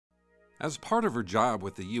As part of her job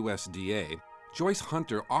with the USDA, Joyce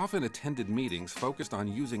Hunter often attended meetings focused on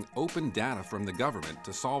using open data from the government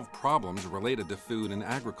to solve problems related to food and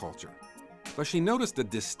agriculture. But she noticed a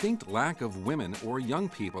distinct lack of women or young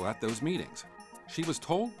people at those meetings. She was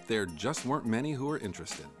told there just weren't many who were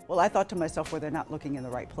interested. Well, I thought to myself, well, they're not looking in the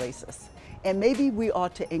right places. And maybe we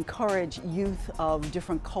ought to encourage youth of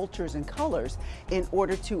different cultures and colors in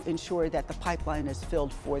order to ensure that the pipeline is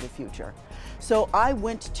filled for the future. So I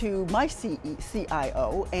went to my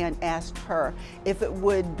CIO and asked her if it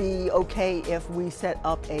would be okay if we set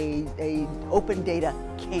up a open data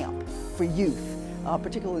camp for youth.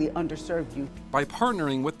 Particularly underserved youth. By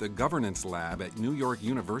partnering with the Governance Lab at New York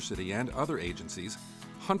University and other agencies,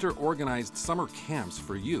 Hunter organized summer camps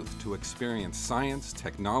for youth to experience science,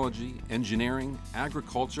 technology, engineering,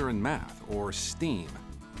 agriculture, and math, or STEAM.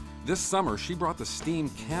 This summer, she brought the STEAM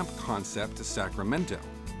camp concept to Sacramento.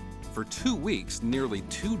 For 2 weeks, nearly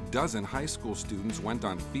 24 high school students went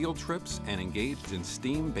on field trips and engaged in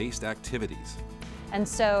STEAM-based activities. And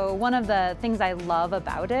so one of the things I love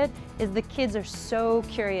about it is the kids are so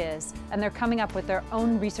curious and they're coming up with their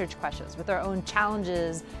own research questions, with their own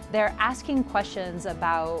challenges. They're asking questions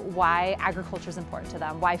about why agriculture is important to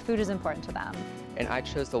them, why food is important to them. And I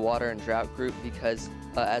chose the water and drought group because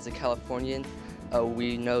as a Californian,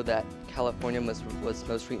 we know that California was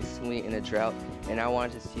most recently in a drought, and I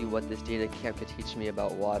wanted to see what this data camp could teach me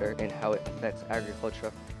about water and how it affects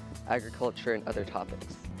agriculture and other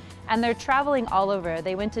topics. And they're traveling all over.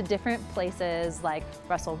 They went to different places like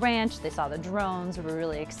Russell Ranch. They saw the drones, were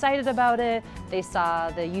really excited about it. They saw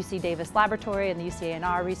the UC Davis laboratory and the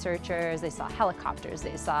UCANR researchers. They saw helicopters.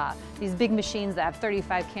 They saw these big machines that have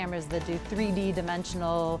 35 cameras that do 3D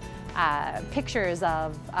dimensional pictures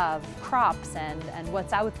of crops and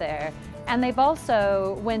what's out there. And they've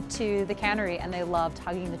also went to the cannery and they loved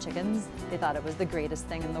hugging the chickens. They thought it was the greatest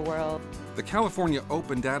thing in the world. The California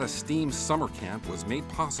Open Data STEAM Summer Camp was made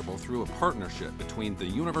possible through a partnership between the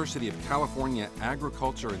University of California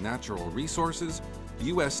Agriculture and Natural Resources,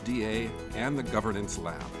 USDA, and the Governance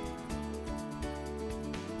Lab.